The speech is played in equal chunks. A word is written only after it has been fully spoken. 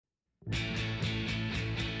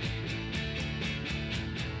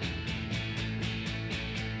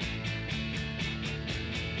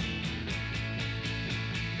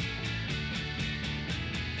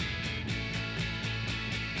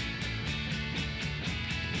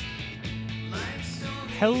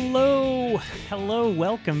Hello,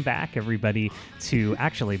 welcome back, everybody, to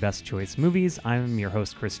Actually Best Choice Movies. I'm your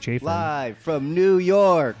host, Chris Chafin. Live from New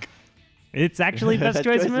York. It's Actually Best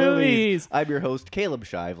Choice Movies. I'm your host, Caleb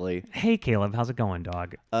Shively. Hey, Caleb, how's it going,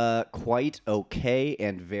 dog? Quite okay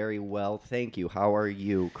and very well, thank you. How are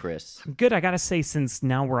you, Chris? Good. I gotta say, since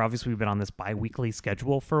now we've been on this bi-weekly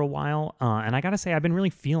schedule for a while, and I gotta say, I've been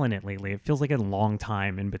really feeling it lately. It feels like a long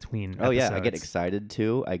time in between episodes. Oh, yeah, I get excited,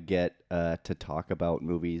 too. I get to talk about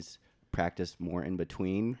movies, practice more in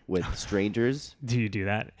between with strangers. Do you do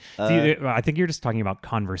that? I think you're just talking about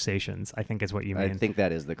conversations, I think is what you mean. I think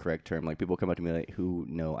that is the correct term. Like, people come up to me who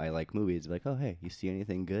know I like movies, like, oh, hey, you see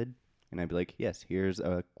anything good? And I'd be like, yes, here's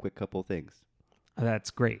a quick couple things.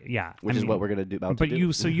 That's great. Yeah. Which is what we're going to do. But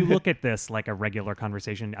you look at this like a regular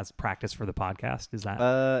conversation as practice for the podcast. Is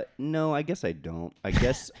that? No, I guess I don't. I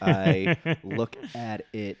guess I look at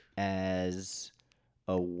it as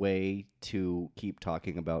a way to keep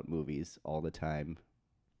talking about movies all the time.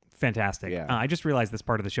 Fantastic. Yeah. I just realized this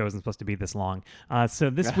part of the show isn't supposed to be this long.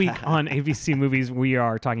 So this week on ABC Movies, we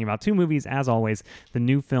are talking about two movies, as always. The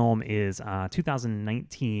new film is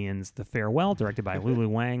 2019's The Farewell, directed by Lulu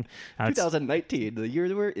Wang. 2019, the year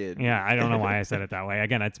that we're in. Yeah, I don't know why I said it that way.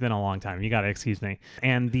 Again, it's been a long time. You got to excuse me.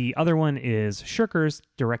 And the other one is Shirkers,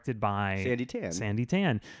 directed by Sandy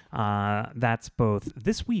Tan. That's both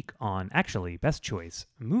this week on Actually Best Choice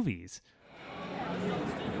Movies.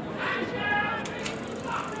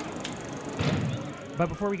 But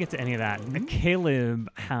before we get to any of that, Caleb,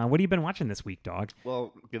 what have you been watching this week, dog?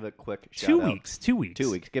 Well, give a quick shout 2 out. weeks. 2 weeks. 2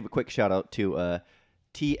 weeks. Give a quick shout out to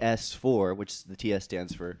TS4, which the TS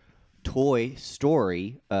stands for Toy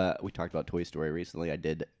Story. We talked about Toy Story recently. I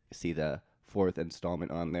did see the 4th installment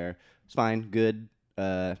on there. It's fine, good.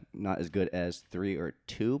 Not as good as 3 or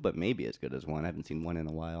 2, but maybe as good as 1. I haven't seen 1 in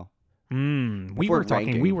a while. We were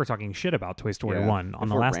talking shit about Toy Story 1 on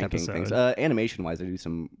the last episode. Animation-wise, they do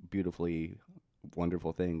some beautifully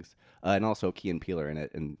wonderful things. And also Key and Peele are in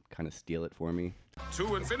it and kind of steal it for me.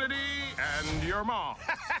 To infinity and your mom.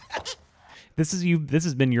 This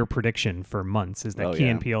has been your prediction for months, is that Key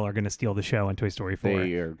and Peele are going to steal the show in Toy Story 4.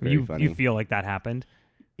 They are very funny. You feel like that happened?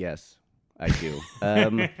 Yes, I do.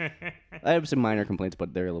 I have some minor complaints,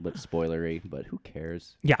 but they're a little bit spoilery, but who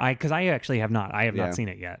cares? Yeah, because I actually have not. I have not seen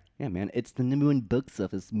it yet. Yeah, man, it's the number one box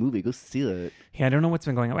office movie. Go see it. Yeah, I don't know what's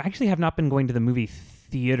been going on. I actually have not been going to the movie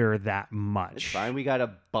theater that much. It's fine. We got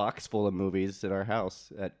a box full of movies at our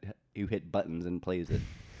house that you hit buttons and plays it.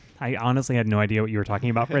 I honestly had no idea what you were talking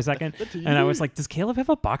about for a second. And I was like, does Caleb have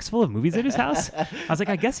a box full of movies at his house? I was like,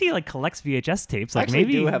 I guess he like collects VHS tapes. Like, I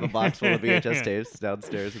maybe do have a box full of VHS tapes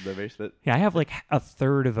downstairs in the basement. Yeah, I have like a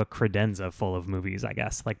third of a credenza full of movies, I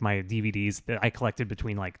guess. Like my DVDs that I collected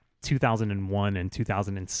between like 2001 and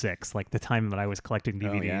 2006, like the time that I was collecting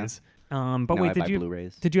DVDs. Oh, yeah? But no, wait, did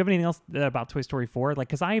you have anything else about Toy Story 4? Like,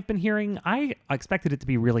 because I've been hearing, I expected it to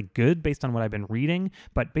be really good based on what I've been reading,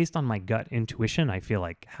 but based on my gut intuition, I feel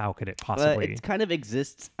like how could it possibly? It kind of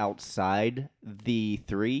exists outside the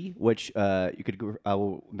 3, which I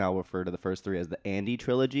will now refer to the first 3 as the Andy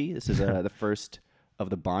trilogy. This is the first of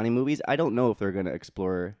the Bonnie movies. I don't know if they're going to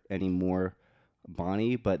explore any more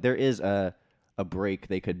Bonnie, but there is a break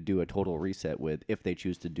they could do a total reset with if they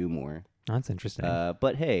choose to do more. That's interesting.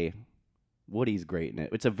 But hey, Woody's great in it.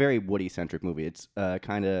 It's a very Woody-centric movie. It's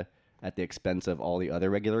kind of at the expense of all the other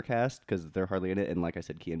regular cast because they're hardly in it. And like I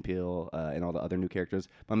said, Key and Peele and all the other new characters.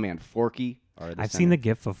 My man, Forky. I've seen the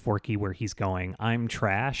gif of Forky where he's going, "I'm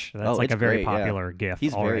trash." That's like a very popular gif.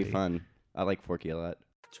 He's already. very fun. I like Forky a lot.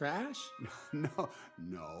 Trash?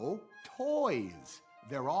 No. Toys.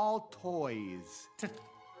 They're all toys.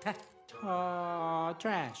 Trash.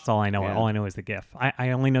 That's all I know. Yeah. All I know is the GIF. I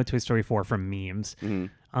only know Toy Story 4 from memes,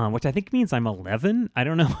 which I think means I'm 11. I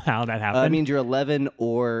don't know how that happened. It means you're 11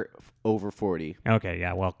 or over 40. Okay,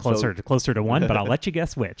 yeah. Well, closer to 1, but I'll let you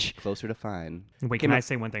guess which. Closer to fine. Wait, can I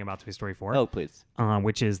say one thing about Toy Story 4? Oh, please.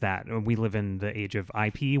 Which is that we live in the age of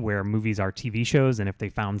IP where movies are TV shows, and if they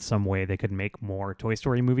found some way they could make more Toy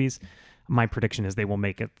Story movies, my prediction is they will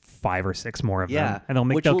make it 5 or 6 more of them, and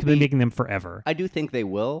they'll be making them forever. I do think they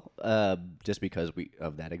will, just because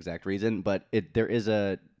of that exact reason. But there is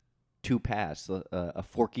a two paths, a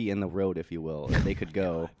forky in the road, if you will. They could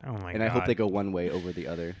go. Oh my and I hope they go one way over the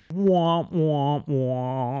other. Womp, womp,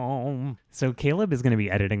 womp. So Caleb is going to be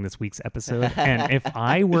editing this week's episode, and if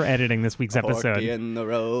I were editing this week's episode, Forky in the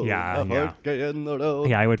road. Yeah. Forky in the road.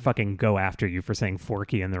 Yeah, I would fucking go after you for saying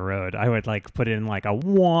forky in the road. I would like put in like a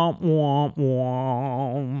womp, womp,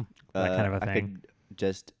 womp. That kind of a thing. I could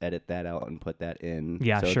just edit that out and put that in.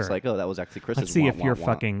 Yeah, so sure. It's like, oh, that was actually Chris's. Let's see if you're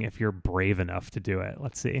womp. if you're brave enough to do it.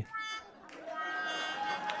 Let's see.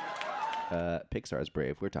 Pixar's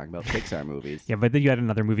brave. We're talking about Pixar movies. Yeah, but then you had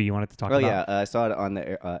another movie you wanted to talk about. Oh yeah, I saw it on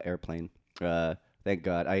the airplane. Thank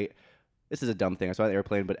God. This is a dumb thing. I saw it on the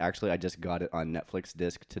airplane, but actually I just got it on Netflix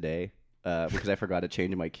disc today because I forgot to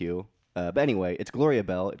change my queue. But anyway, it's Gloria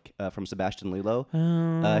Bell from Sebastian Lello.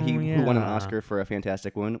 Who won an Oscar for A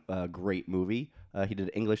Fantastic Woman. Great movie. He did an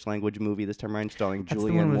English language movie this time around starring That's Julianne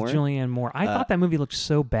the one Moore. with Julianne Moore. I thought that movie looked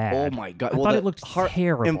so bad. Oh my God! I thought it looked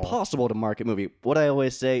terrible. Impossible to market movie. What I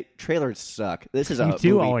always say, trailers suck. This is a You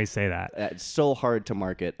do movie, always say that. It's so hard to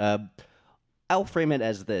market. I'll frame it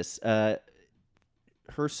as this.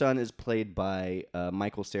 Her son is played by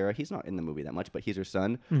Michael Cera. He's not in the movie that much, but he's her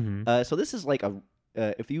son. Mm-hmm. So this is like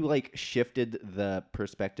if you like shifted the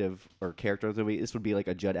perspective or character of the movie, this would be like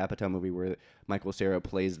a Judd Apatow movie where Michael Cera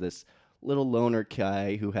plays this little loner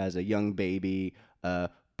guy who has a young baby,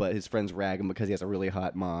 but his friends rag him because he has a really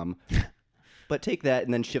hot mom. But take that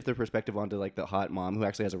and then shift the perspective onto like the hot mom who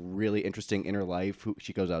actually has a really interesting inner life.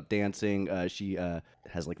 She goes out dancing. She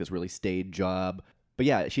has like this really staid job. But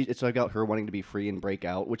yeah, it's about her wanting to be free and break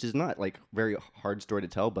out, which is not like very hard story to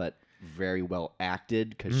tell, but very well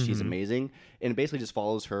acted because she's amazing. And it basically just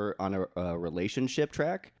follows her on a relationship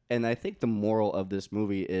track. And I think the moral of this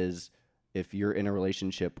movie is if you're in a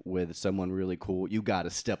relationship with someone really cool, you got to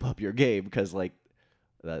step up your game because like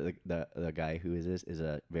the guy who is this is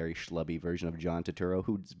a very schlubby version of John Turturro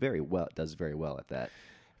who does very well at that.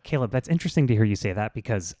 Caleb, that's interesting to hear you say that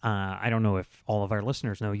because I don't know if all of our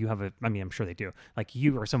listeners know you have I'm sure they do. Like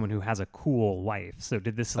you are someone who has a cool wife. So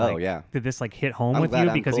did this hit home with you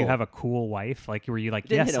because you have a cool wife? Like were you like,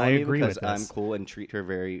 yes, I agree with this. I'm cool and treat her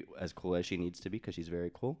very as cool as she needs to be because she's very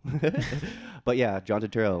cool. But yeah, John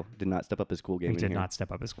Turturro did not step up his cool game. He did not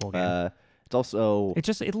step up his cool game. It's also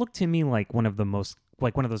it looked to me like one of those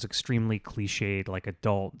extremely cliched like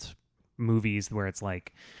adult movies where it's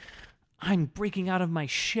like I'm breaking out of my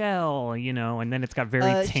shell, and then it's got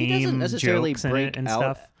very tame she doesn't necessarily jokes in break it and out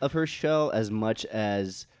stuff. Of her shell as much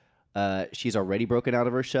as she's already broken out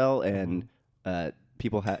of her shell, and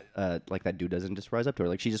people like that dude doesn't just rise up to her.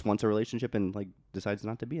 Like she just wants a relationship and like decides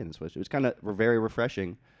not to be in this. It was kind of very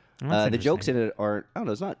refreshing. The jokes in it aren't. I don't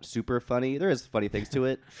know. It's not super funny. There is funny things to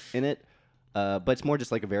it in it, but it's more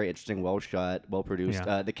just like a very interesting, well shot, well produced.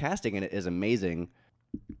 Yeah. The casting in it is amazing.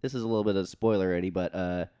 This is a little bit of a spoiler already,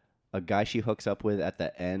 but. A guy she hooks up with at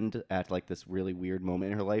the end at like this really weird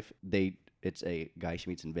moment in her life. It's a guy she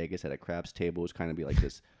meets in Vegas at a craps table. It's kind of be like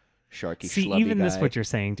this sharky, schlubby even guy. this what you're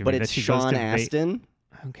saying to me. But that it's she Sean goes to Astin.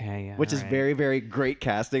 Okay, yeah, which is very, very great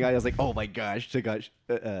casting. I was like, oh my gosh,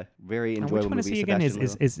 very enjoyable which one movie. Is he again?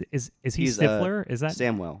 Is he Stifler? Is that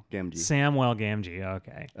Samuel Gamgee? Samuel Gamgee.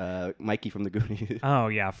 Okay. Mikey from the Goonies. Oh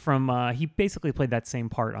yeah, from he basically played that same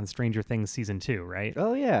part on Stranger Things season 2, right?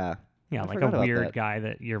 Oh yeah. Yeah, like a weird guy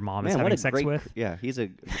that your mom is having sex with. Yeah, he's a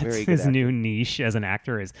very good his actor. new niche as an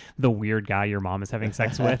actor is the weird guy your mom is having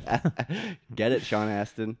sex with. Get it, Sean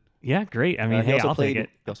Astin. Yeah, great. I mean, I'll take it.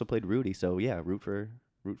 He also played Rudy, so yeah, root for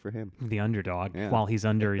him. The underdog, while he's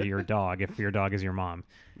under your dog, if your dog is your mom.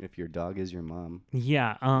 If your dog is your mom.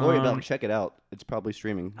 Yeah. Gloria Bell, check it out. It's probably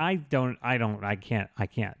streaming. I can't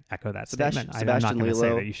echo that statement. I'm Sebastian not going to say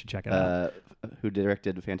Lello, that you should check it out. Who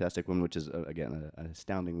directed Fantastic Woman, which is, again, an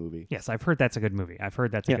astounding movie. Yes, I've heard that's a good movie. I've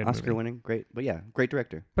heard that's a good movie. Oscar winning. Great. But yeah, great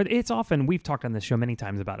director. But it's often, we've talked on this show many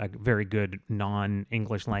times about a very good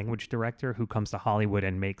non-English language director who comes to Hollywood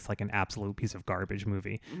and makes like an absolute piece of garbage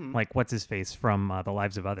movie. Mm-hmm. Like, what's his face from The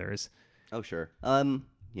Lives of Others? Oh, sure.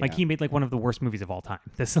 Yeah. Like he made like one of the worst movies of all time.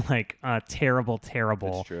 This is like terrible.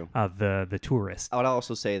 That's true. The Tourist. I would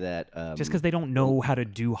also say that just because they don't know how to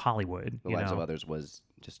do Hollywood. The Lives of Others was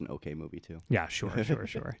just an okay movie too. Yeah, sure.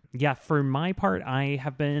 Yeah, for my part,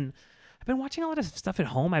 I've been watching a lot of stuff at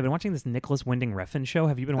home. I've been watching this Nicholas Winding Refn show.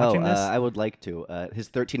 Have you been watching this? I would like to. His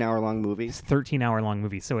 13-hour-long movie. His 13-hour-long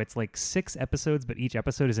movie. So it's like 6 episodes, but each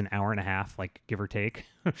episode is an hour and a half, like give or take,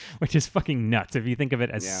 which is fucking nuts if you think of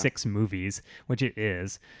it as 6 movies, which it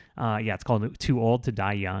is. It's called Too Old to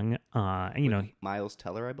Die Young. Miles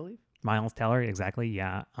Teller, I believe. Miles Teller, exactly,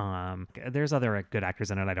 yeah. There's other good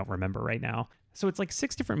actors in it I don't remember right now. So it's like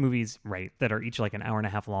 6 different movies, right, that are each like an hour and a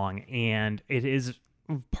half long, and it is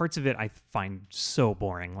parts of it I find so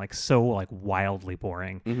boring, like so like wildly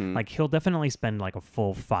boring. Like he'll definitely spend like a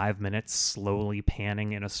full 5 minutes slowly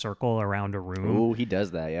panning in a circle around a room. Oh, he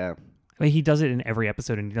does that, yeah. But he does it in every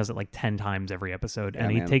episode, and he does it like 10 times every episode,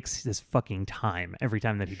 and he takes his fucking time every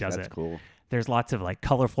time that he does it. That's cool. There's lots of like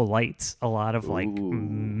colorful lights, a lot of like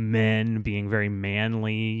men being very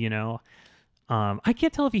manly, you know. I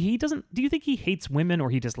can't tell if he doesn't. Do you think he hates women or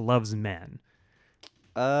he just loves men?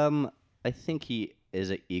 I think he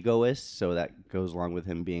is an egoist, so that goes along with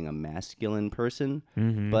him being a masculine person.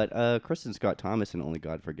 But Kristen Scott Thomas and Only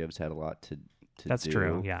God Forgives had a lot to That's do.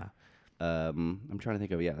 true, yeah. I'm trying to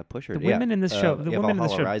think of the Pusher. The women in this show, the women in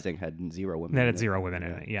this show, Rising had 0 women. That had 0 women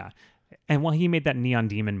in it, yeah. And he made that Neon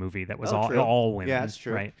Demon movie that was all women. Yeah, that's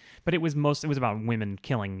true. Right? But it was about women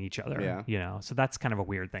killing each other. You know, so that's kind of a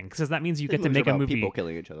weird thing because that means you get to make a movie. People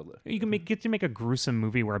killing each other. You can get to make a gruesome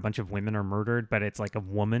movie where a bunch of women are murdered, but it's like a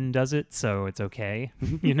woman does it, so it's okay.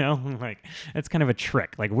 You know, like it's kind of a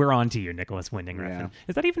trick. Like we're on to you, Nicholas Winding Refn. Yeah.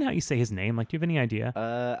 Is that even how you say his name? Like, do you have any idea?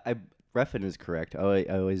 Refn is correct. I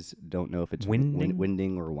always don't know if it's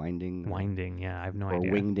Winding or Winding. Winding, yeah, I have no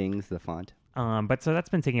idea. Or Wingding's the font. But so that's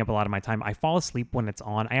been taking up a lot of my time. I fall asleep when it's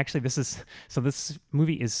on. This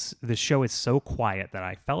show is so quiet that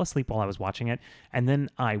I fell asleep while I was watching it. And then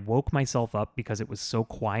I woke myself up because it was so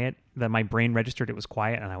quiet that my brain registered it was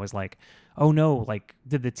quiet. And I was like, oh no, like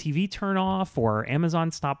did the TV turn off or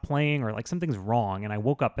Amazon stop playing or like something's wrong? And I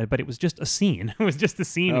woke up, but it was just a scene. It was just a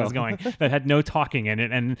scene was going that had no talking in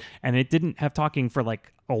it. And it didn't have talking for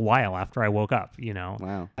like a while after I woke up, you know?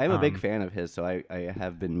 Wow. I'm a big fan of his, so I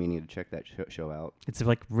have been meaning to check that show out. It's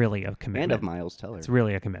like really a commitment. And of Miles Teller. It's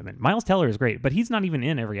really a commitment. Miles Teller is great, but he's not even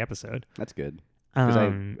in every episode. That's good. Because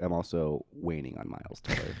I'm also waning on Miles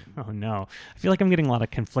Teller. Oh no. I feel like I'm getting a lot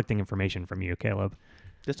of conflicting information from you, Caleb.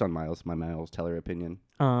 Just on my Miles Teller opinion.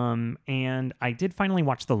 And I did finally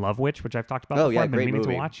watch The Love Witch, which I've talked about before. Yeah, I've been meaning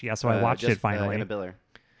to watch. Yeah, so I watched it finally. Anna Biller.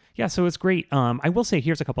 Yeah, so it's great. I will say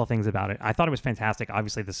here's a couple of things about it. I thought it was fantastic.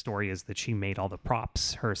 Obviously, the story is that she made all the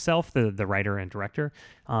props herself, the writer and director,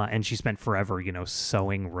 and she spent forever, you know,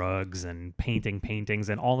 sewing rugs and painting paintings,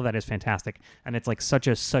 and all of that is fantastic. And it's like such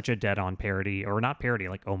a dead-on parody, or not parody,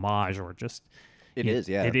 like homage, or just it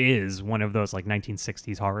is one of those like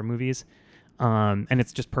 1960s horror movies, and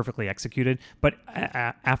it's just perfectly executed. But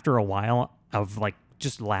after a while of like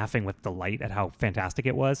just laughing with delight at how fantastic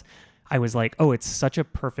it was, I was like, oh, it's such a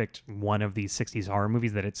perfect one of these 60s horror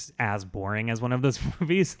movies that it's as boring as one of those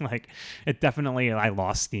movies. Like, it definitely, I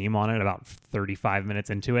lost steam on it about 35 minutes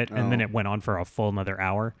into it, and then it went on for a full another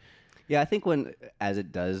hour. Yeah, I think as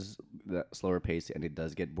it does, the slower pace, and it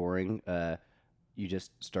does get boring, you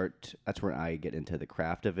just start, that's where I get into the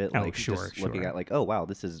craft of it. Like, looking at, like, oh, wow,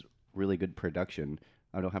 this is really good production.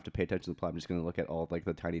 I don't have to pay attention to the plot. I'm just going to look at all, like,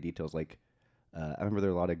 the tiny details, like, I remember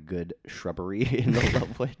there were a lot of good shrubbery in The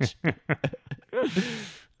Love Witch.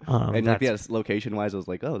 And like, yeah, location-wise, I was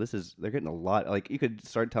like, oh, they're getting a lot. Like, you could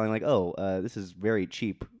start telling, like, oh, this is very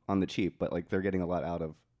cheap on the cheap, but, like, they're getting a lot out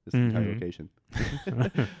of this entire location.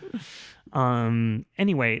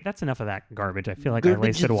 Anyway, that's enough of that garbage. I feel like I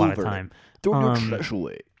wasted a lot of time. Don't your trash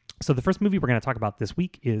away. So the first movie we're going to talk about this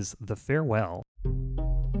week is The Farewell.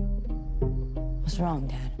 What's wrong,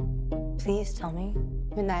 Dad? Please tell me.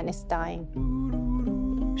 Your Nan is dying.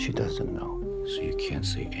 She doesn't know, so you can't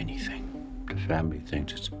say anything. The family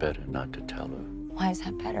thinks it's better not to tell her. Why is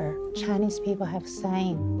that better? Chinese people have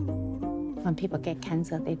saying, when people get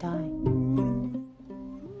cancer, they die.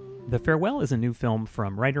 The Farewell is a new film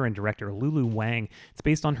from writer and director Lulu Wang. It's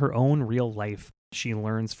based on her own real life. She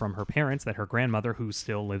learns from her parents that her grandmother, who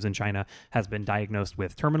still lives in China, has been diagnosed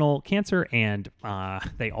with terminal cancer, and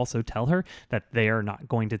they also tell her that they are not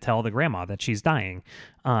going to tell the grandma that she's dying.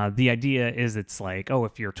 The idea is it's like, oh,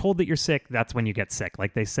 if you're told that you're sick, that's when you get sick.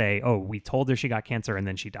 Like they say, oh, we told her she got cancer and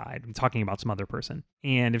then she died. I'm talking about some other person.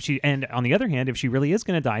 And on the other hand, if she really is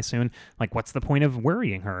going to die soon, like what's the point of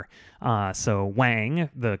worrying her? So Wang,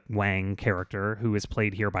 the Wang character, who is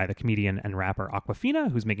played here by the comedian and rapper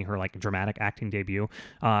Awkwafina, who's making her like dramatic acting debut,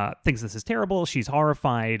 thinks this is terrible. She's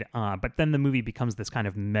horrified. But then the movie becomes this kind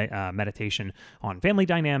of meditation on family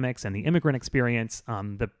dynamics and the immigrant experience.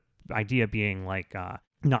 The idea being like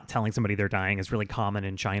not telling somebody they're dying is really common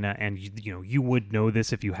in China, and you would know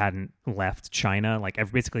this if you hadn't left China. Like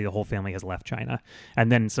basically the whole family has left China,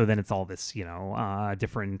 and then it's all this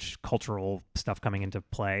different cultural stuff coming into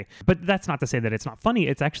play. But that's not to say that it's not funny.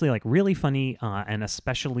 It's actually like really funny, and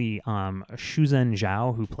especially Shuzhen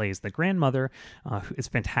Zhao, who plays the grandmother, who is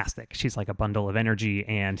fantastic. She's like a bundle of energy,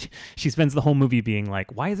 and she spends the whole movie being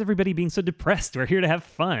like, "Why is everybody being so depressed? We're here to have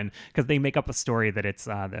fun." Because they make up a story that it's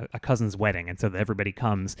a cousin's wedding, and so everybody comes.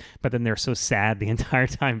 comes, but then they're so sad the entire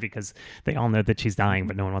time because they all know that she's dying,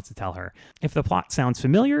 but no one wants to tell her. If the plot sounds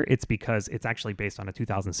familiar, it's because it's actually based on a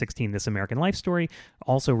 2016 This American Life story,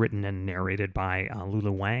 also written and narrated by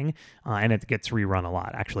Lulu Wang, and it gets rerun a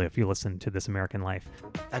lot, actually, if you listen to This American Life.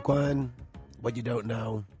 Taekwon, what you don't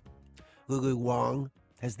know, Lulu Wang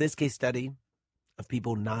has this case study of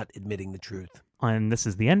people not admitting the truth. And this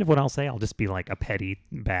is the end of what I'll say. I'll just be like a petty,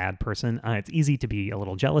 bad person. It's easy to be a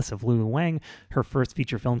little jealous of Lulu Wang. Her first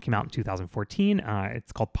feature film came out in 2014.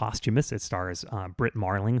 It's called Posthumous. It stars Britt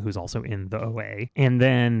Marling, who's also in the OA. And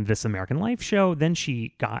then This American Life show. Then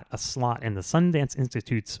she got a slot in the Sundance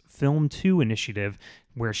Institute's Film 2 initiative,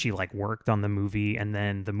 where she like worked on the movie, and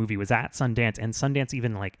then the movie was at Sundance, and Sundance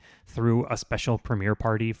even like threw a special premiere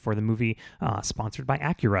party for the movie, sponsored by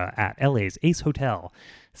Acura at LA's Ace Hotel.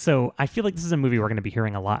 So I feel like this is a movie we're going to be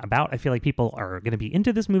hearing a lot about. I feel like people are going to be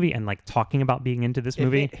into this movie and like talking about being into this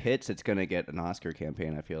movie. If it hits, it's going to get an Oscar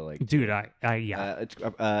campaign, I feel like. Dude, I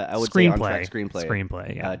would say on track screenplay.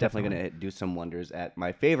 Screenplay, yeah. Definitely going to do some wonders at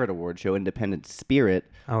my favorite award show, Independent Spirit.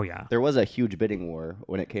 Oh, yeah. There was a huge bidding war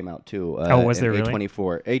when it came out, too. Was there really?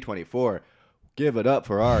 A24. Give it up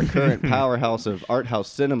for our current powerhouse of art house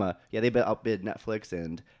cinema. Yeah, they outbid Netflix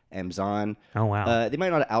and Amazon. Oh, wow. They might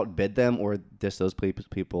not outbid them, or just those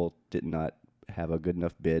people did not have a good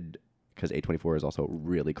enough bid, because A24 is also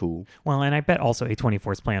really cool. Well, and I bet also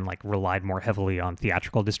A24's plan like relied more heavily on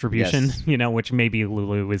theatrical distribution, yes. Which maybe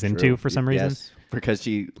Lulu was into for some reason. Yes, because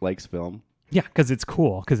she likes film. Yeah, because it's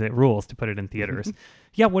cool, because it rules to put it in theaters.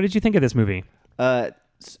 Yeah, what did you think of this movie?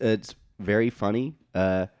 It's very funny.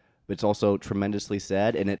 It's also tremendously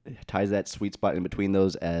sad, and it ties that sweet spot in between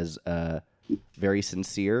those as very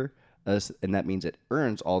sincere, and that means it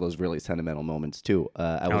earns all those really sentimental moments too.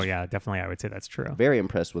 Definitely, I would say that's true. Very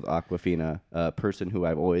impressed with Awkwafina, a person who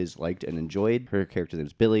I've always liked and enjoyed. Her character's name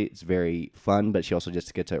is Billy. It's very fun, but she also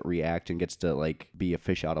just gets to react and gets to like be a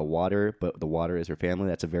fish out of water, but the water is her family.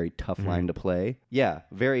 That's a very tough line to play. Yeah,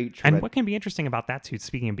 very. And what can be interesting about that too,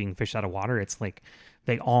 speaking of being fish out of water, it's like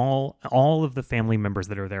they all of the family members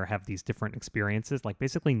that are there have these different experiences. Like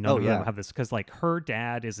basically none of them have this, because like her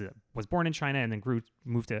dad was born in China and then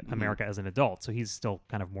moved to America as an adult, so he's still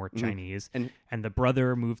kind of more Chinese. And the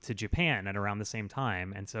brother moved to Japan at around the same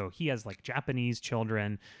time, and so he has like Japanese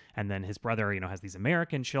children, and then his brother has these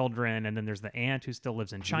American children, and then there's the aunt who still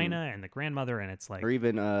lives in China and the grandmother, and it's like, or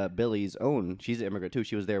even Billy's own. She's an immigrant too.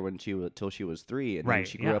 She was there till she was 3, and then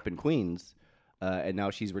she grew up in Queens. And now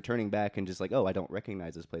she's returning back and just like, I don't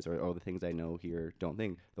recognize this place, or the things I know here don't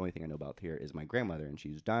think. The only thing I know about here is my grandmother, and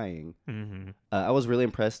she's dying. Mm-hmm. I was really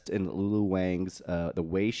impressed in Lulu Wang's the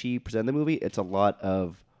way she presented the movie. It's a lot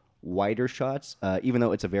of wider shots, even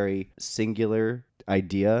though it's a very singular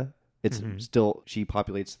idea. It's still, she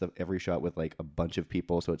populates every shot with like a bunch of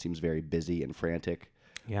people, so it seems very busy and frantic.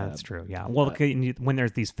 Yeah, that's true. Yeah. Well, when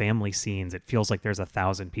there's these family scenes, it feels like there's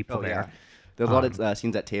 1,000 people there. Yeah. There's a lot of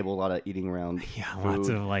scenes at table, a lot of eating around. Yeah, food. Lots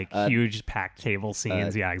of like huge packed table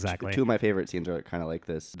scenes. Yeah, exactly. Two of my favorite scenes are kind of like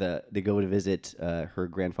this. They go to visit her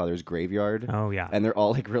grandfather's graveyard. Oh yeah, and they're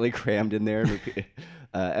all like really crammed in there.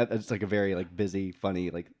 It's like a very like busy,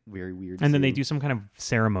 funny, like very weird. And then scene. they do some kind of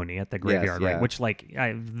ceremony at the graveyard, right? Which like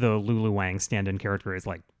the Lulu Wang stand-in character is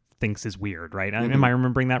like thinks is weird, right? Am I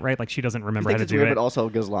remembering that right? Like she doesn't remember how to do weird, it, but also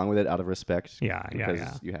goes along with it out of respect. Yeah,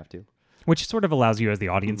 because you have to. Which sort of allows you as the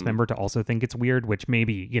audience member to also think it's weird, which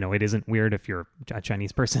maybe, it isn't weird if you're a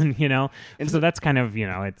Chinese person, And so that's kind of,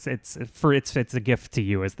 it's a gift to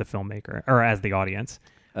you as the filmmaker or as the audience.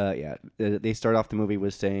 They start off the movie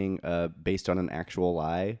with saying based on an actual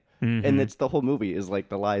lie. And it's the whole movie is like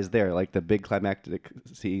the lie is there. Like the big climactic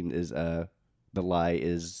scene is the lie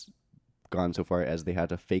is gone so far as they had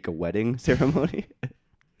to fake a wedding ceremony.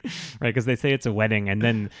 Right, because they say it's a wedding, and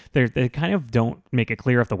then they kind of don't make it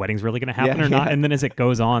clear if the wedding's really going to happen or not. And then as it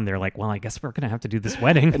goes on, they're like, well, I guess we're going to have to do this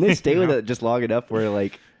wedding. And they stay with it just long enough where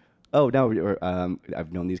like, I've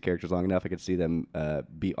known these characters long enough. I could see them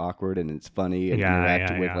be awkward, and it's funny, and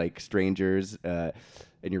interact with like strangers, and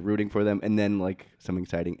you're rooting for them. And then like some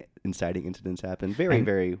inciting incidents happen.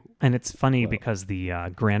 Very and it's funny because the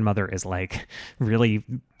grandmother is like really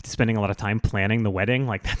spending a lot of time planning the wedding.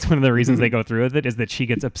 Like that's one of the reasons they go through with it, is that she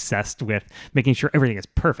gets obsessed with making sure everything is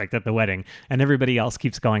perfect at the wedding, and everybody else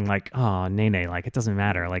keeps going like, oh, Nene, like it doesn't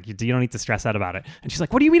matter, like you don't need to stress out about it. And she's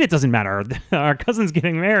like, what do you mean it doesn't matter? Our cousin's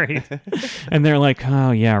getting married. And they're like, oh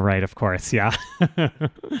yeah, right, of course, yeah.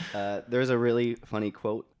 There's a really funny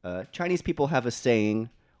quote. Chinese people have a saying,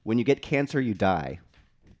 when you get cancer you die.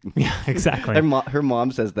 Yeah, exactly. Her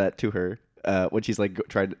mom says that to her. when she's like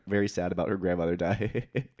tried very sad about her grandmother dying.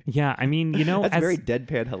 Yeah, I mean, you know, that's very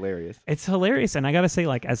deadpan hilarious. It's hilarious, and I gotta say,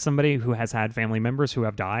 like, as somebody who has had family members who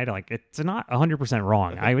have died, like, it's not 100%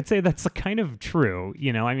 wrong. I would say that's kind of true.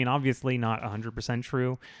 You know, I mean, obviously not 100%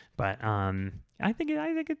 true, but I think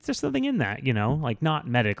it's there's something in that. You know, like not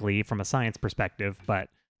medically from a science perspective, but.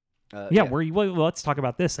 Well, let's talk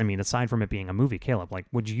about this. I mean, aside from it being a movie, Caleb, like,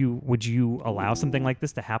 would you allow something like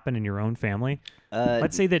this to happen in your own family?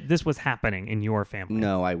 Let's say that this was happening in your family.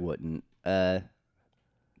 No, I wouldn't. I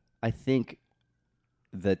think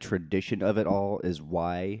the tradition of it all is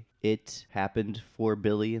why it happened for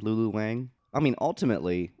Billy and Lulu Wang. I mean,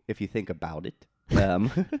 ultimately, if you think about it,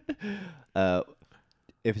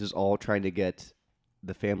 if it's all trying to get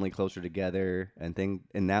the family closer together and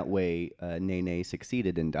in that way, Nene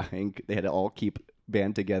succeeded in dying. They had to all keep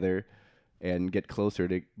band together and get closer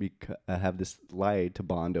to have this lie to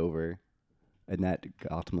bond over, and that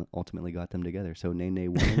ultimately got them together. So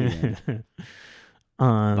Nene won in the end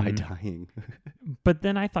by dying. But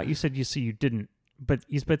then I thought you said you didn't. But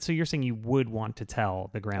so you're saying you would want to tell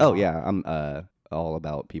the grandma? Oh yeah, I'm all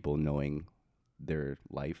about people knowing their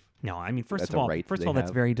life. No, I mean, first of all,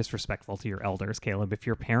 that's very disrespectful to your elders, Caleb. If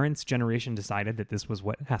your parents' generation decided that this was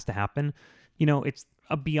what has to happen, you know, it's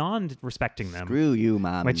beyond respecting them. Screw you,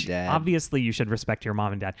 mom and dad. Obviously, you should respect your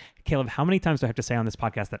mom and dad. Caleb, how many times do I have to say on this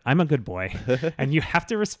podcast that I'm a good boy, and you have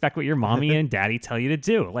to respect what your mommy and daddy tell you to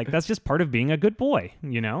do? Like, that's just part of being a good boy,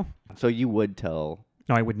 you know? So you would tell?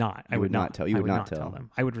 No, I would not. I would not tell. You would not tell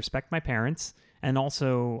them. I would respect my parents. And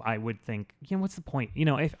also, I would think, you know, what's the point? You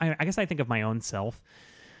know, if I guess I think of my own self.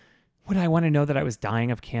 Would I want to know that I was dying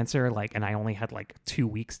of cancer, like, and I only had like 2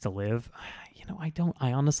 weeks to live? You know,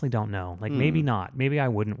 I honestly don't know. Like, maybe not. Maybe I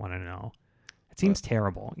wouldn't want to know. It seems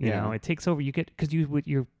terrible. You know, it takes over. Because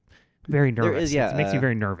you're very nervous. It makes you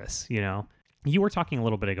very nervous. You know, you were talking a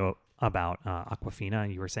little bit ago about Awkwafina,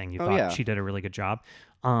 and you were saying you thought she did a really good job.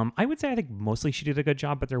 I would say I think mostly she did a good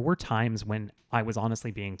job, but there were times when I was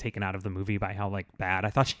honestly being taken out of the movie by how like bad I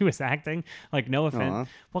thought she was acting. Like, no offense.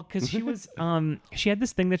 Well, because she was, she had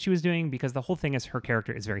this thing that she was doing, because the whole thing is her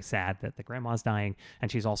character is very sad that the grandma's dying,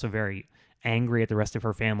 and she's also very angry at the rest of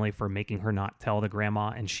her family for making her not tell the grandma,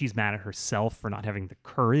 and she's mad at herself for not having the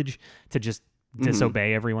courage to just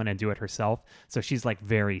disobey everyone and do it herself. So she's like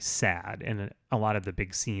very sad, and a lot of the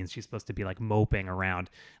big scenes she's supposed to be like moping around,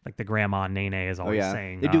 like the grandma Nene is always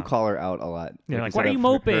saying. They do call her out a lot. They're like, why are you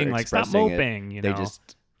moping? Like, stop moping. You know, they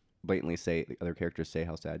just blatantly say, the other characters say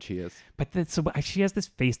how sad she is. But she has this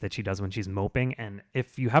face that she does when she's moping, and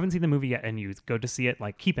if you haven't seen the movie yet and you go to see it,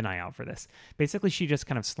 like, keep an eye out for this. Basically, she just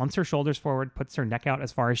kind of slumps her shoulders forward, puts her neck out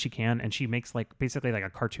as far as she can, and she makes like basically like a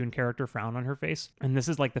cartoon character frown on her face. And this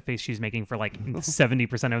is like the face she's making for like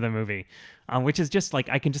 70% of the movie, which is just like,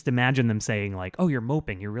 I can just imagine them saying like, oh, you're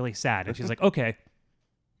moping, you're really sad, and she's like, okay.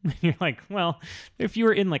 You're like, well, if you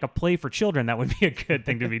were in like a play for children, that would be a good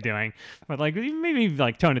thing to be doing. But like, maybe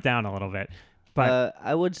like tone it down a little bit. But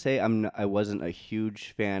I would say I wasn't a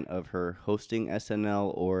huge fan of her hosting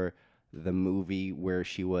SNL or the movie where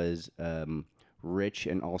she was rich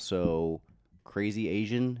and also crazy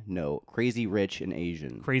Asian. No, Crazy Rich and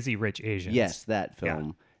Asian. Crazy Rich Asians. Yes, that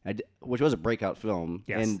film. Yeah. Which was a breakout film.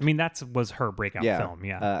 Yes, and, I mean, that was her breakout film.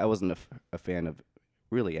 Yeah, I wasn't a fan of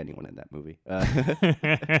really anyone in that movie.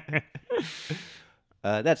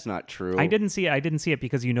 That's not true. I didn't see it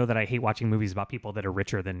because you know that I hate watching movies about people that are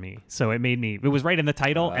richer than me. So it was right in the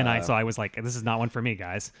title, and I was like, this is not one for me,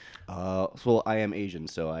 guys. Well, I am Asian,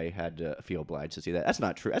 so I had to feel obliged to see that. That's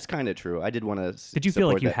not true. That's kind of true. I did want to. Did you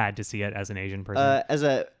feel like you had to see it as an Asian person? As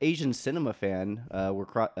an Asian cinema fan,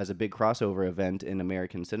 as a big crossover event in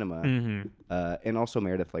American cinema, and also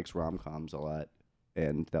Meredith likes rom-coms a lot.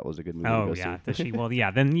 And that was a good movie to go see. Does she? Well,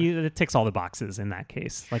 yeah, then it ticks all the boxes in that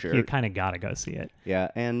case. Like, you kind of got to go see it. Yeah,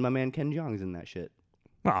 and my man Ken Jeong's in that shit.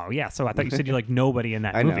 Oh, yeah, so I thought you said you like nobody in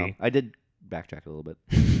that movie. I know. I did backtrack a little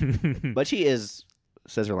bit. But she says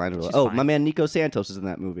her line. Fine. My man Nico Santos is in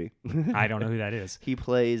that movie. I don't know who that is. He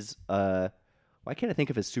plays... why can't I think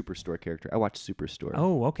of his Superstore character? I watched Superstore.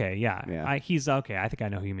 Oh, okay, yeah. He's okay. I think I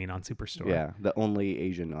know who you mean on Superstore. Yeah, the only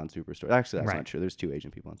Asian on Superstore. Actually, that's not true. There's 2 Asian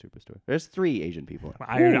people on Superstore. There's 3 Asian people.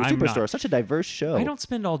 Superstore, such a diverse show. I don't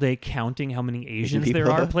spend all day counting how many Asians there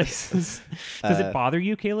are places. Does it bother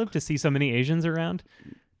you, Caleb, to see so many Asians around?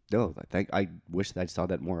 No, I wish I saw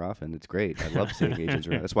that more often. It's great. I love seeing Asians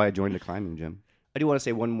around. That's why I joined the climbing gym. I do want to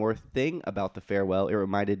say one more thing about The Farewell. It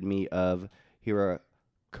reminded me of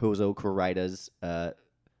Hirokozo Kuraida's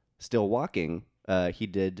Still Walking. He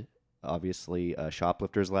did, obviously,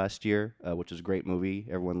 Shoplifters last year, which is a great movie.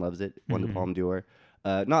 Everyone loves it. Won the Palme d'Or.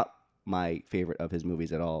 Not my favorite of his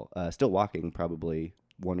movies at all. Still Walking, probably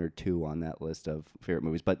 1 or 2 on that list of favorite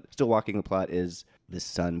movies. But Still Walking, the plot is this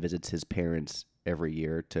son visits his parents every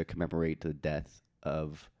year to commemorate the death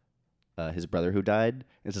of his brother who died.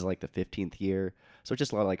 This is like the 15th year. So it's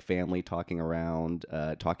just a lot of like family talking around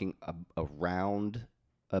a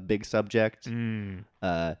big subject. And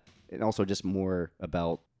also just more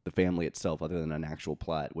about the family itself other than an actual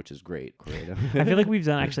plot, which is great. I feel like we've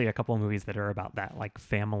done actually a couple of movies that are about that, like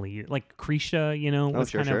family, like Krisha,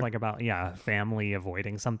 was kind of like about, family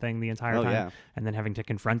avoiding something the entire time and then having to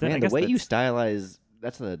confront it. Man, I guess the way you stylize,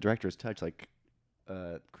 that's the director's touch. Like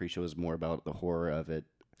Krisha was more about the horror of it.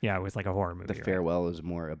 Yeah, it was like a horror movie. The Farewell is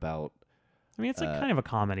more about... I mean, it's like kind of a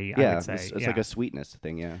comedy, yeah, I would say. It's like a sweetness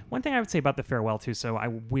thing, yeah. One thing I would say about The Farewell, too, so I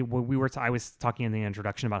was talking in the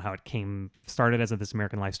introduction about how it started as a This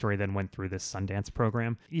American Life story, then went through this Sundance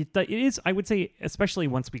program. It is, I would say, especially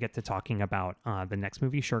once we get to talking about the next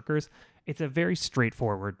movie, Shirkers, it's a very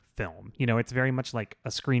straightforward film. It's very much like a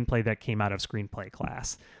screenplay that came out of screenplay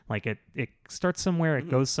class. Like, it starts somewhere, it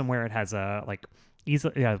goes somewhere, it has a, like...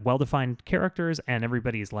 well-defined characters, and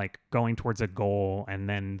everybody's like going towards a goal, and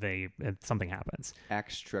then something happens.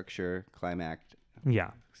 Act structure, climax.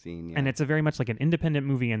 Scene. Yeah. And it's a very much like an independent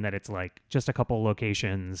movie in that it's like just a couple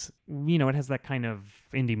locations. It has that kind of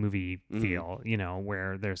indie movie feel.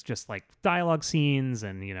 Where there's just like dialogue scenes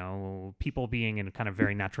and people being in kind of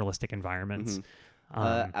very naturalistic environments.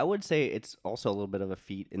 I would say it's also a little bit of a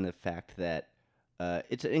feat in the fact that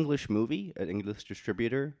it's an English movie, an English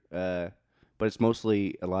distributor. But it's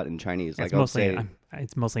mostly a lot in Chinese. It's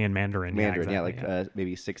mostly in Mandarin. Mandarin,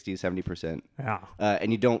 maybe 60, 70%. Yeah.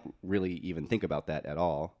 And you don't really even think about that at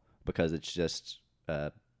all because it's just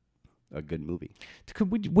a good movie.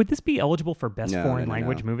 Would this be eligible for best foreign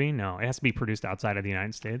language movie? No, it has to be produced outside of the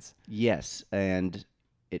United States. Yes, and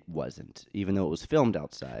it wasn't, even though it was filmed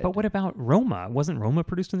outside. But what about Roma? Wasn't Roma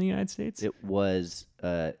produced in the United States? It was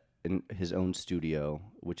in his own studio,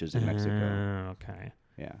 which is in Mexico. Okay.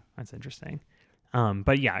 Yeah, that's interesting.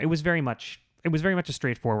 But yeah, it was very much a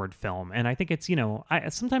straightforward film, and I think it's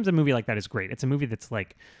sometimes a movie like that is great. It's a movie that's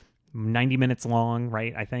like 90 minutes long,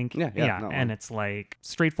 right? I think. Yeah. And it's like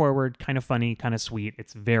straightforward, kind of funny, kind of sweet.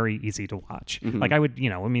 It's very easy to watch. Like I would,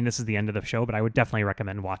 this is the end of the show, but I would definitely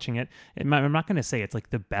recommend watching it. I'm not going to say it's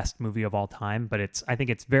like the best movie of all time, but I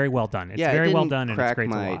think it's very well done. It's very well done, and it's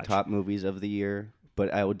great to watch. My top movies of the year,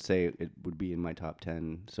 but I would say it would be in my top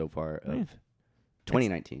 10 so far of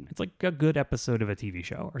 2019. It's like a good episode of a TV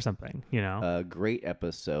show or something, A great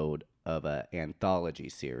episode of an anthology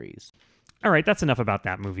series. All right, that's enough about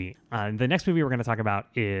that movie. The next movie we're going to talk about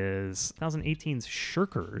is 2018's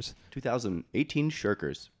Shirkers. 2018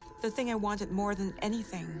 Shirkers. The thing I wanted more than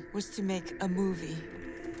anything was to make a movie.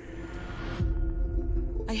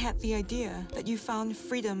 I had the idea that you found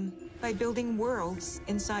freedom by building worlds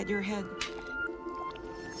inside your head.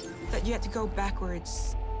 That you had to go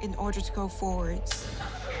backwards in order to go forwards.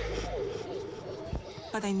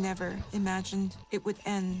 But I never imagined it would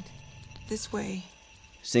end this way.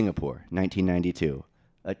 Singapore, 1992.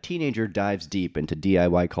 A teenager dives deep into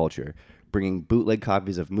DIY culture, bringing bootleg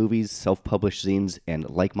copies of movies, self-published zines, and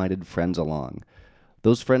like-minded friends along.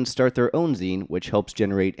 Those friends start their own zine, which helps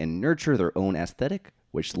generate and nurture their own aesthetic,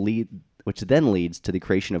 which then leads to the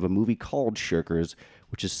creation of a movie called Shirkers,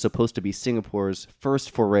 which is supposed to be Singapore's first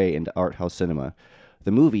foray into art house cinema.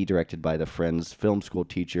 The movie, directed by the Friends film school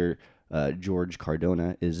teacher George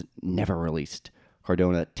Cardona, is never released.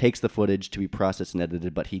 Cardona takes the footage to be processed and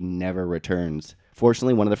edited, but he never returns.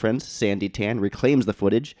 Fortunately, one of the friends, Sandy Tan, reclaims the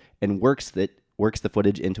footage and works the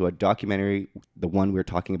footage into a documentary, the one we're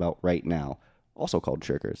talking about right now, also called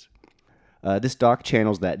Shirkers. This doc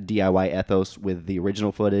channels that DIY ethos with the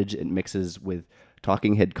original footage and mixes with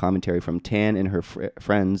talking head commentary from Tan and her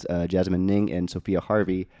friends, Jasmine Ning and Sophia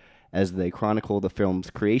Harvey, as they chronicle the film's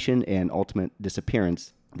creation and ultimate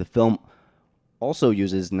disappearance. The film also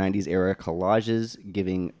uses 90s era collages,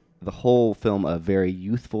 giving the whole film a very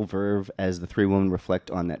youthful verve as the three women reflect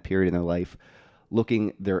on that period in their life,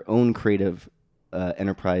 looking their own creative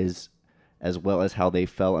enterprise as well as how they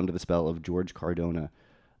fell under the spell of George Cardona.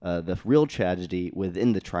 The real tragedy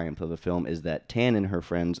within the triumph of the film is that Tan and her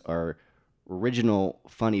friends are original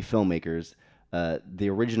funny filmmakers. The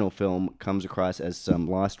original film comes across as some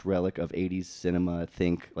lost relic of 80s cinema,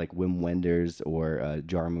 think like Wim Wenders or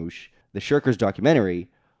Jarmusch. The Shirkers documentary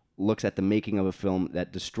looks at the making of a film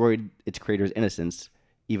that destroyed its creator's innocence,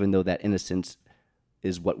 even though that innocence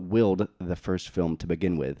is what willed the first film to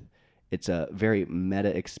begin with. It's a very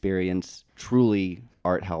meta experience, truly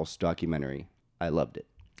art house documentary. I loved it.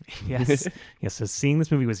 Yes. So seeing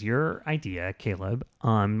this movie was your idea, Caleb.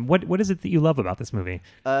 What is it that you love about this movie?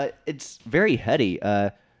 It's very heady.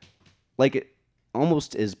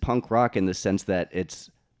 almost is punk rock in the sense that it's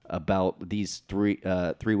about these three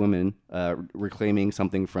women reclaiming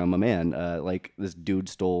something from a man. Like this dude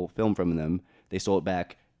stole film from them. They stole it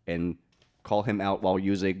back and call him out while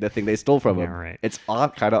using the thing they stole from him. Right. It's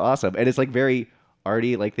kind of awesome. And it's like very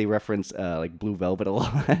arty. Like they reference like Blue Velvet a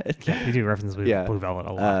lot. Yeah, they do reference Blue Velvet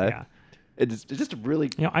a lot. Yeah. It's just a really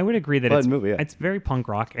I would agree that fun it's movie, it's very punk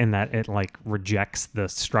rock in that it like rejects the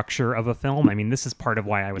structure of a film. I mean, this is part of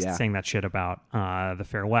why I was saying that shit about The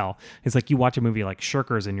Farewell. It's like you watch a movie like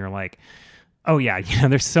Shirkers and you're like, oh yeah,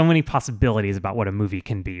 there's so many possibilities about what a movie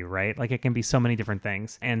can be, right? Like it can be so many different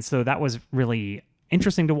things. And so that was really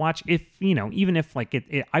interesting to watch. If even if like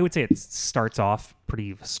it I would say it starts off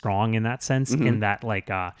pretty strong in that sense, in that like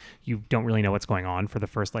you don't really know what's going on for the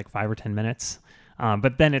first like 5 or 10 minutes.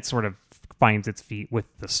 But then it sort of finds its feet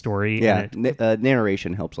with the story. Yeah,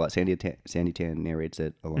 narration helps a lot. Sandy Tan narrates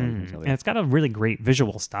it along. So, and it's got a really great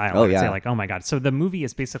visual style. I would say, like, oh my God. So the movie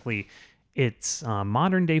is basically, it's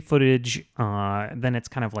modern day footage. Then it's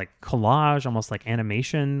kind of like collage, almost like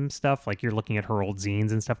animation stuff. Like you're looking at her old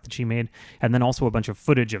zines and stuff that she made. And then also a bunch of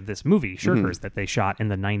footage of this movie, Shirkers, that they shot in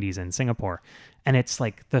the 90s in Singapore. And it's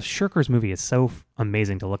like the Shirkers movie is so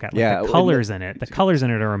amazing to look at. Like the colors in it. The colors in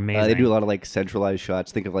it are amazing. They do a lot of like centralized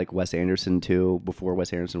shots. Think of like Wes Anderson too, before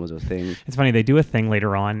Wes Anderson was a thing. It's funny, they do a thing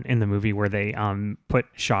later on in the movie where they put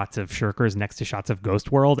shots of Shirkers next to shots of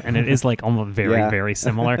Ghost World, and it is like almost very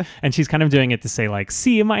similar. And she's kind of doing it to say like,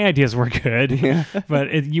 see, my ideas were good. Yeah.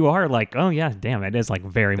 But you are like, oh yeah, damn, it is like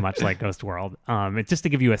very much like Ghost World. It's just to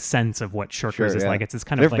give you a sense of what Shirkers is like. It's this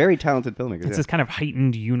kind of like, very talented filmmakers. It's this kind of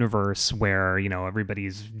heightened universe where,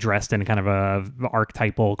 everybody's dressed in kind of a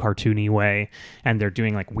archetypal cartoony way, and they're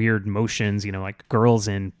doing like weird motions, like girls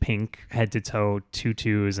in pink head to toe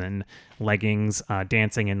tutus and leggings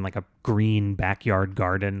dancing in like a green backyard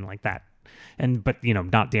garden like that, but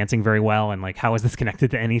not dancing very well, and like how is this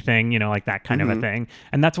connected to anything, like that kind of a thing.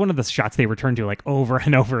 And that's one of the shots they return to like over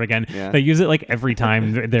and over again. They use it like every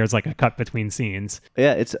time there's like a cut between scenes.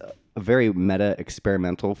 It's a very meta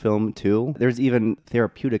experimental film too. There's even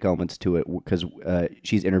therapeutic elements to it because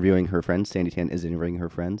she's interviewing her friends. Sandy Tan is interviewing her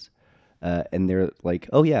friends, and they're like,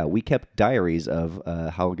 "Oh yeah, we kept diaries of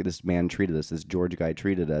how this man treated us, this George guy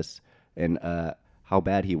treated us, and how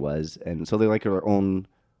bad he was." And so they're like their own,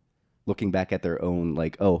 looking back at their own,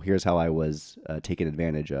 like, "Oh, here's how I was taken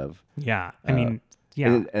advantage of." Yeah, I mean. Yeah,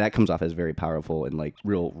 and that comes off as very powerful and like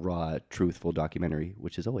real raw, truthful documentary,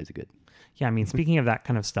 which is always good. Yeah, I mean, speaking of that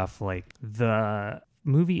kind of stuff, like the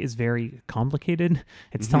movie is very complicated.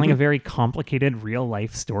 It's telling a very complicated real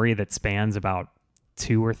life story that spans about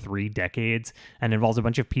 2 or 3 decades and involves a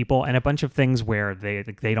bunch of people and a bunch of things where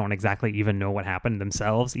they don't exactly even know what happened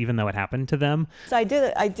themselves, even though it happened to them. So I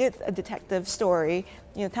did a detective story,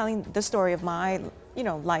 telling the story of my,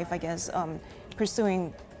 life, I guess,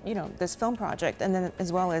 pursuing this film project, and then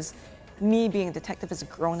as well as me being a detective as a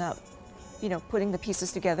grown-up, putting the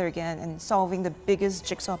pieces together again and solving the biggest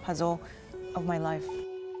jigsaw puzzle of my life.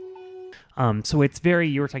 So it's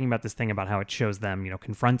you were talking about this thing about how it shows them,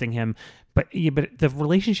 confronting him, but the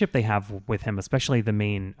relationship they have with him, especially the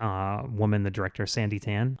main woman, the director, Sandy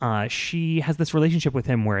Tan, she has this relationship with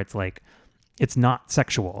him where it's like, it's not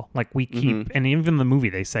sexual. Like we keep, and even in the movie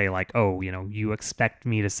they say like, oh, you expect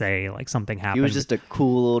me to say like something happened. He was just a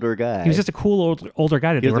cool older guy. He was just a cool older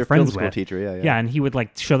guy that they were friends with. Teacher, yeah, and he would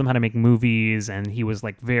like show them how to make movies, and he was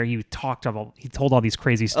like he told all these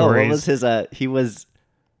crazy stories. Oh, what was his?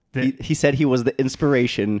 He said he was the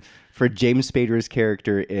inspiration for James Spader's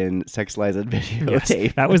character in Sex, Lies, and Videotape.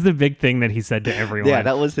 Yes, that was the big thing that he said to everyone. Yeah,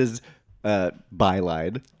 that was his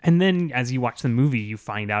byline. And then as you watch the movie, you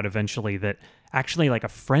find out eventually that actually like a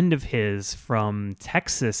friend of his from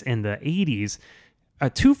Texas in the 80s,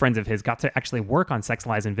 2 friends of his got to actually work on Sex,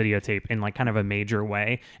 Lies, and Videotape in like kind of a major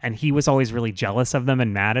way. And he was always really jealous of them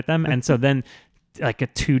and mad at them. And so then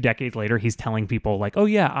like 2 decades later, he's telling people like, oh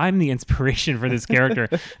yeah, I'm the inspiration for this character.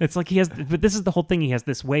 It's like but this is the whole thing. He has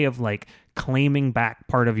this way of like claiming back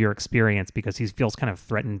part of your experience because he feels kind of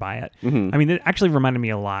threatened by it. I mean, it actually reminded me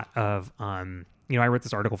a lot of, I wrote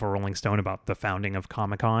this article for Rolling Stone about the founding of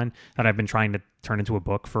Comic-Con that I've been trying to turn into a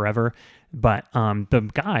book forever. But the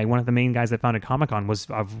guy, one of the main guys that founded Comic-Con was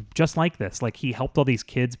just like this. Like he helped all these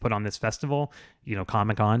kids put on this festival,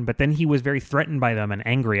 Comic-Con, but then he was very threatened by them and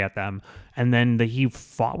angry at them. And then he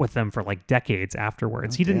fought with them for like decades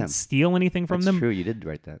afterwards. He didn't steal anything from them. That's true. You did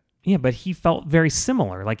write that. Yeah, but he felt very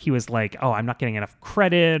similar. Like he was like, oh, I'm not getting enough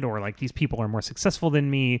credit, or like these people are more successful than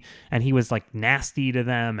me. And he was like nasty to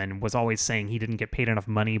them and was always saying he didn't get paid enough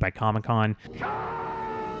money by Comic-Con.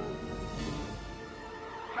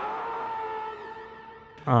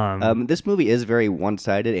 This movie is very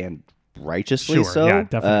one-sided and righteously Sure, so. yeah,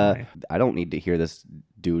 definitely. I don't need to hear this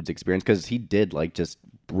dude's experience because he did like just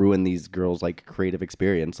ruin these girls' like creative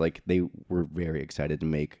experience. Like they were very excited to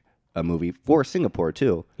make a movie for Singapore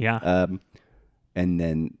too. Yeah. And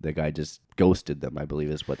then the guy just ghosted them, I believe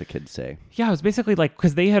is what the kids say. Yeah, it was basically like,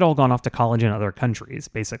 because they had all gone off to college in other countries,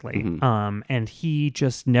 basically. And he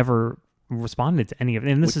just never responded to any of it.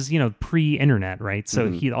 And this is, pre-internet, right? So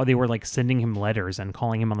they were like sending him letters and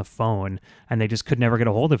calling him on the phone, and they just could never get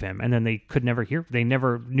a hold of him. And then they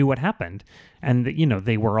never knew what happened. And,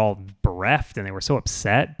 they were all bereft and they were so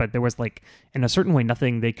upset, but there was like, in a certain way,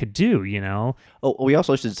 nothing they could do, Oh, we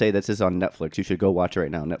also should say this is on Netflix. You should go watch it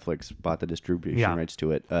right now. Netflix bought the distribution rights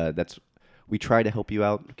to it. We try to help you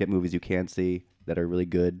out, get movies you can see that are really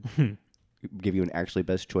good, give you an actually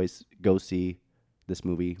best choice. Go see this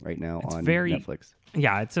movie right now on Netflix.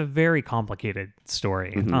 Yeah, it's a very complicated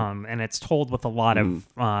story, and it's told with a lot of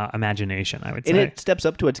imagination, I would say. And it steps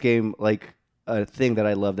up to its game, like a thing that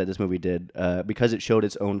I love that this movie did, because it showed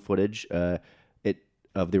its own footage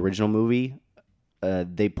of the original movie.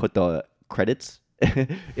 They put the credits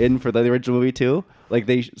in for the original movie too. Like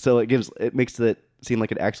it makes it seem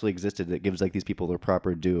like it actually existed. It gives like these people their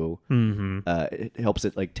proper due. It helps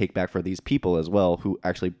it like take back for these people as well who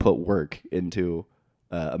actually put work into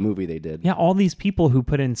a movie they did. Yeah, all these people who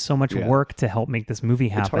put in so much work to help make this movie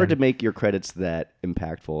happen. It's hard to make your credits that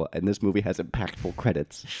impactful, and this movie has impactful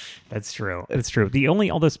credits. That's true. It's true.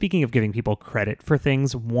 Although speaking of giving people credit for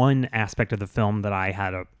things, one aspect of the film that I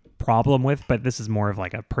had a problem with, but this is more of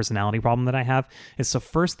like a personality problem that I have, is so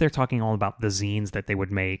first they're talking all about the zines that they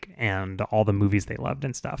would make and all the movies they loved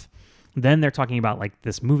and stuff. Then they're talking about like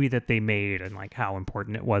this movie that they made and like how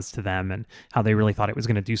important it was to them and how they really thought it was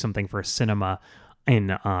going to do something for cinema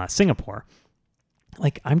in Singapore.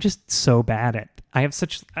 Like, I'm just so bad at, I have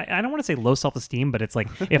such, I don't want to say low self-esteem, but it's like,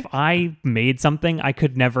 if I made something, I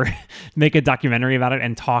could never make a documentary about it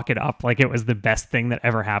and talk it up like it was the best thing that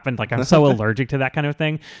ever happened. Like, I'm so allergic to that kind of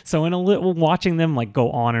thing. So watching them like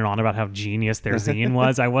go on and on about how genius their zine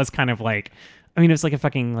was, I was kind of like, I mean, it's like a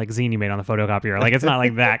fucking like zine you made on the photocopier. Like, it's not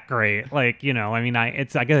like that great. Like, I mean, I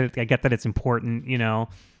get that it's important,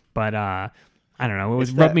 but I don't know. It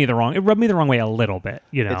rubbed me the wrong way a little bit,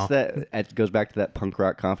 It's that it goes back to that punk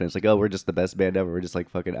rock confidence. Like, oh, we're just the best band ever. We're just like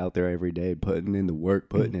fucking out there every day, putting in the work,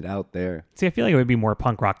 putting it out there. See, I feel like it would be more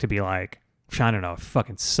punk rock to be like, I don't know,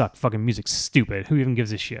 fucking suck, fucking music's stupid. Who even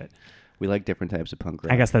gives a shit? We like different types of punk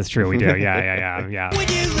rock. I guess that's true. We do. Yeah. When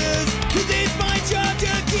you lose, 'cause it's my job to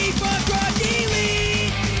keep on rocking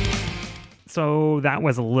lead. So that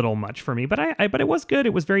was a little much for me, but but it was good. It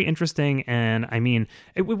was very interesting, and I mean,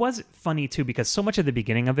 it was funny too because so much of the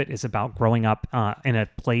beginning of it is about growing up in a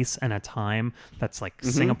place and a time that's like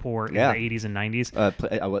Singapore in the 80s and 90s.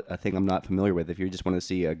 A thing I'm not familiar with. If you just want to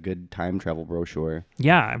see a good time travel brochure,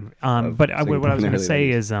 yeah. But what I was going to say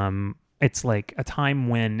is, it's like a time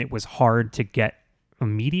when it was hard to get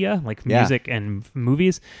media like music and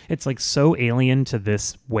movies. It's like so alien to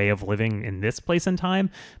this way of living in this place and time,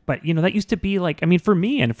 but that used to be like, I mean, for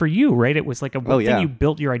me and for you, right, it was like a thing you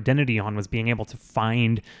built your identity on, was being able to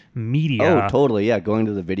find media. Oh totally, yeah. Going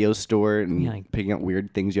to the video store and picking up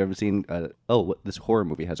weird things you haven't seen. This horror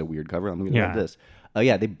movie has a weird cover, I'm gonna have this. Oh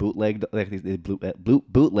yeah, they bootlegged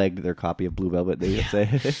their copy of Blue Velvet. They say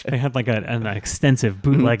they had like an extensive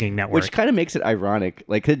bootlegging network, which kind of makes it ironic.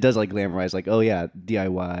 Like it does like glamorize, like oh yeah,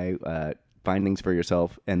 DIY, find things for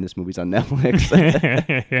yourself, and this movie's on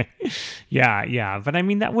Netflix. yeah. But I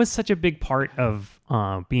mean, that was such a big part of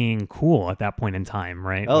being cool at that point in time,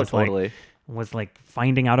 right? Oh, totally. Was like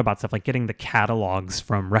finding out about stuff, like getting the catalogs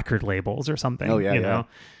from record labels or something. Oh yeah, you know?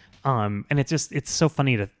 And it's so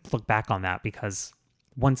funny to look back on that because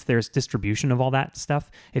once there's distribution of all that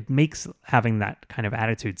stuff, it makes having that kind of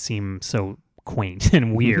attitude seem so quaint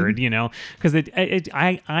and weird, because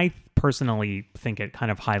I personally think it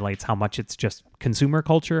kind of highlights how much it's just consumer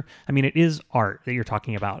culture. I mean, it is art that you're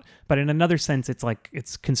talking about, but in another sense, it's like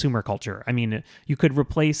it's consumer culture. I mean, you could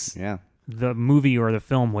replace the movie or the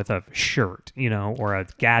film with a shirt, or a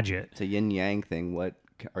gadget. It's a yin yang thing. What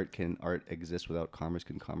can art exist without commerce?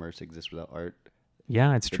 Can commerce exist without art?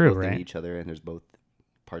 Yeah, it's They're true, both right? In each other, and there's both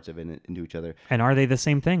parts of it into each other. And are they the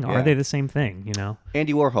same thing? Are they the same thing?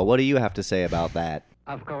 Andy Warhol, what do you have to say about that?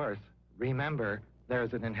 Of course. Remember,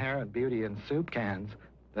 there's an inherent beauty in soup cans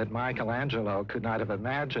that Michelangelo could not have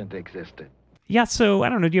imagined existed. Yeah, so I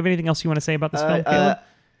don't know. Do you have anything else you want to say about this film, Caleb?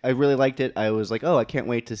 I really liked it. I was like, oh, I can't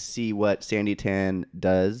wait to see what Sandy Tan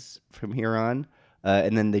does from here on.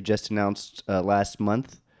 And then they just announced last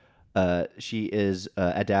month she is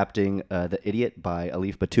adapting The Idiot by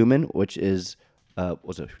Alif Batuman, which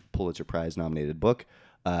was a Pulitzer Prize nominated book.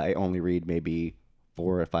 I only read maybe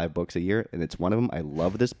 4 or 5 books a year, and it's one of them. I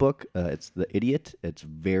love this book. It's The Idiot. It's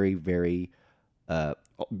very, very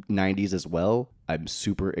 90s as well. I'm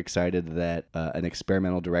super excited that an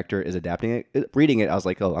experimental director is adapting it. Reading it, I was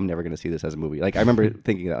like, oh, I'm never going to see this as a movie. Like, I remember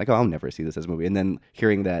thinking that, like, oh, I'll never see this as a movie. And then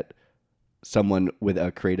hearing that someone with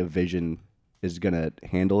a creative vision is going to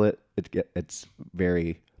handle it, it's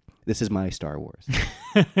very... This is my Star Wars.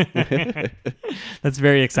 That's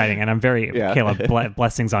very exciting. And I'm very, Caleb,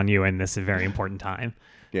 blessings on you in this very important time.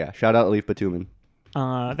 Yeah. Shout out Alif Batuman.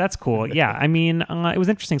 That's cool. Yeah. I mean, it was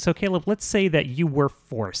interesting. So Caleb, let's say that you were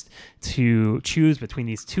forced to choose between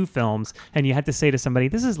these two films and you had to say to somebody,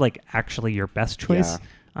 this is like actually your best choice.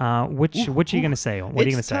 Yeah. What are you going to say? What are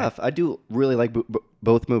you going to say? It's tough. I do really like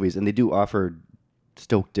both movies, and they do offer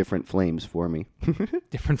stoke different flames for me.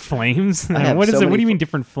 Different flames? What is it? What do you mean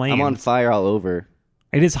different flames? I'm on fire all over.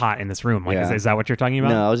 It is hot in this room. Like, is that what you're talking about?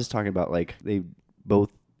 No, I was just talking about like they both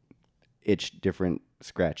itch different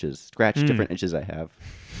different itches I have.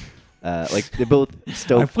 Like they both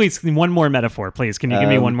stoke. Please, one more metaphor, please. Can you give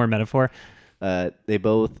me one more metaphor? They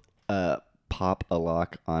both pop a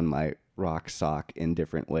lock on my rock sock in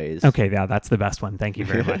different ways. Okay, yeah, that's the best one. Thank you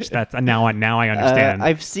very much. That's now I understand.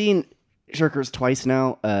 I've seen Shirkers twice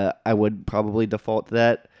now. I would probably default to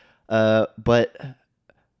that, but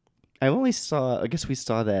I guess we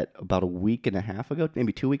saw that about a week and a half ago,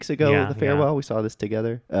 maybe 2 weeks ago. The Farewell, we saw this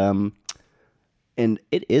together, and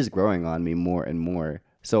it is growing on me more and more.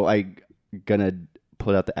 So I'm gonna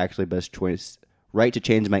put out the actually best choice, right to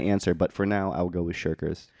change my answer, but for now I'll go with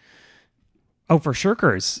Shirkers. Oh, for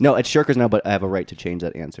Shirkers. No, it's Shirkers now, but I have a right to change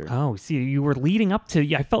that answer. Oh, see, you were leading up to...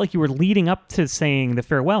 Yeah, I felt like you were leading up to saying The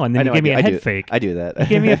Farewell, and then you gave me a head fake. I do that. You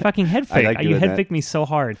gave me a fucking head fake. You head faked me so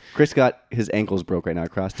hard. Chris got his ankles broke right now. I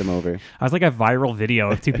crossed him over. I was like a viral video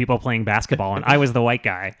of two people playing basketball, and I was the white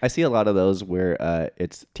guy. I see a lot of those where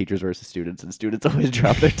it's teachers versus students, and students always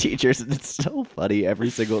drop their teachers, and it's so funny every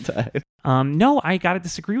single time. No, I got to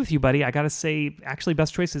disagree with you, buddy. I got to say, actually,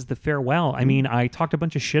 best choice is The Farewell. I mean, I talked a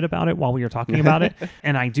bunch of shit about it while we were talking about it,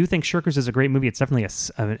 and I do think Shirkers is a great movie. It's definitely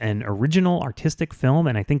an original artistic film,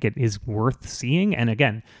 and I think it is worth seeing. And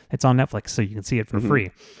again, it's on Netflix, so you can see it for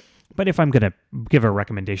free. But if I'm going to give a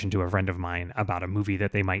recommendation to a friend of mine about a movie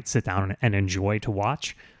that they might sit down and enjoy to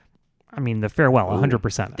watch, I mean, The Farewell,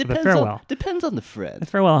 100%. The Farewell depends on the friend. The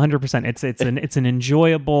Farewell, 100%. It's an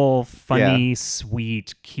enjoyable, funny,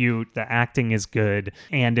 sweet, cute. The acting is good,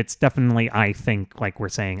 and it's definitely, I think, like we're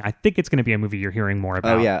saying, I think it's going to be a movie you're hearing more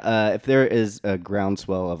about. Oh yeah, if there is a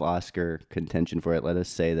groundswell of Oscar contention for it, let us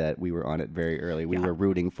say that we were on it very early. We were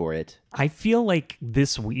rooting for it. I feel like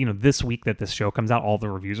this week that this show comes out, all the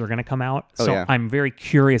reviews are going to come out. So I'm very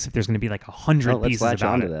curious if there's going to be like 100 pieces about it. Let's latch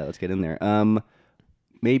onto that. Let's get in there.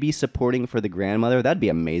 Maybe supporting for the grandmother. That'd be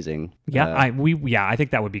amazing. Yeah, I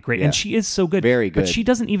think that would be great. Yeah. And she is so good. Very good. But she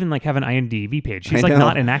doesn't even like have an IMDb page. She's like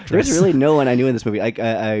not an actress. There's really no one I knew in this movie.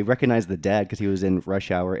 I recognize the dad because he was in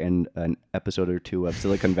Rush Hour and an episode or two of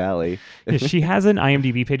Silicon Valley. She has an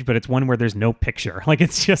IMDb page, but it's one where there's no picture. Like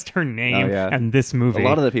it's just her name and this movie. A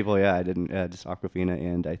lot of the people, I didn't. Just Awkwafina,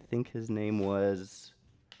 and I think his name was...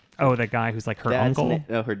 Oh, the guy who's like her uncle?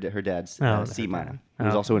 No, her dad's Seema. He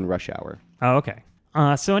was also in Rush Hour. Oh, okay.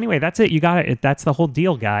 So anyway, that's it. You got it. That's the whole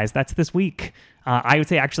deal, guys. That's this week. I would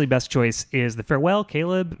say actually best choice is The Farewell.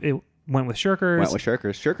 Caleb went with Shirkers.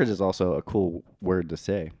 Shirkers is also a cool word to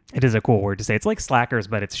say. It is a cool word to say. It's like Slackers,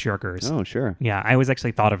 but it's Shirkers. Oh, sure. Yeah, I always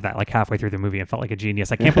actually thought of that like halfway through the movie and felt like a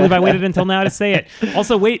genius. I can't believe I waited until now to say it.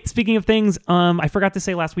 Also, speaking of things, I forgot to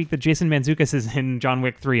say last week that Jason Mantzoukas is in John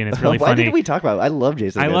Wick 3, and it's really funny. Why did we talk about it? I love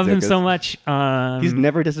Jason Mantzoukas. I love him so much. He's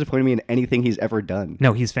never disappointed me in anything he's ever done.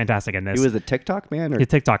 No, he's fantastic in this. He was the TikTok man? The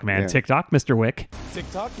TikTok man. Yeah. TikTok, Mr. Wick.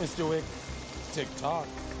 TikTok, Mr. Wick. TikTok.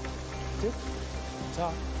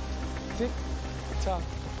 TikTok. TikTok.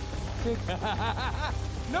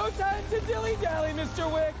 No time to dilly-dally,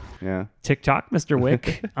 Mr. Wick. Yeah. TikTok, Mr.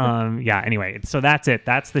 Wick. Anyway, so that's it.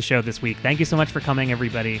 That's the show this week. Thank you so much for coming,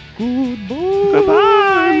 everybody. Goodbye.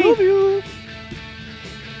 Goodbye. Love you.